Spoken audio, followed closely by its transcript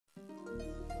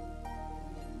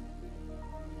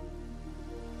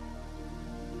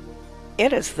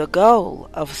It is the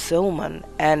goal of Silmon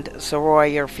and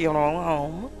Seroyer Funeral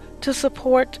Home to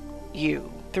support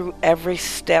you through every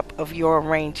step of your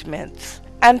arrangements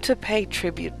and to pay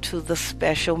tribute to the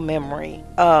special memory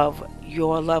of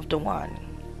your loved one.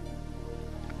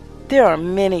 There are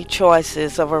many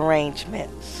choices of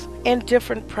arrangements in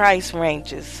different price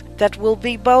ranges that will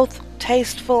be both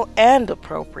tasteful and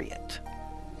appropriate.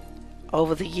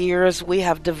 Over the years, we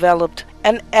have developed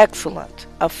an excellent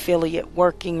affiliate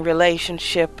working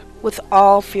relationship with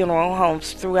all funeral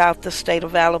homes throughout the state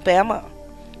of Alabama.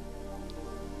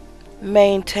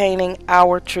 Maintaining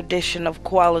our tradition of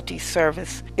quality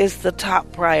service is the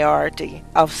top priority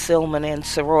of Silmon and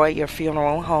Seroyer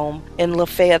Funeral Home in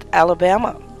LaFayette,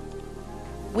 Alabama.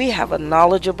 We have a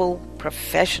knowledgeable,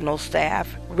 professional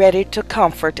staff ready to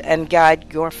comfort and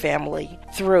guide your family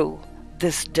through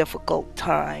this difficult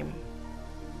time.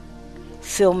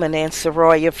 Silmon and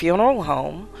Seroyer Funeral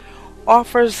Home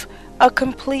offers a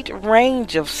complete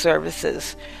range of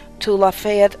services to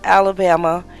LaFayette,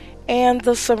 Alabama, and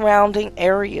the surrounding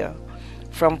area,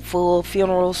 from full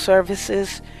funeral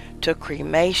services to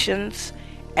cremations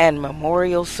and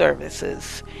memorial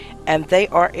services, and they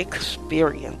are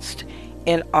experienced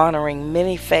in honoring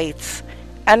many faiths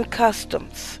and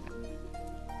customs.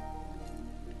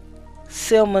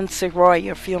 Silmon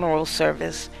Seroyer Funeral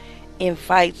Service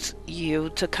invites you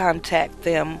to contact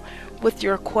them with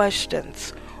your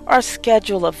questions or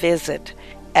schedule a visit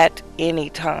at any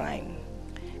time.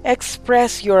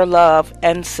 Express your love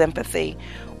and sympathy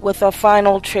with a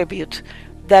final tribute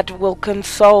that will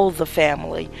console the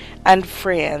family and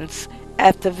friends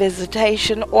at the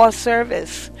visitation or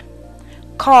service.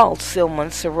 Call Silmon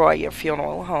Seroyer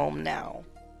Funeral Home now.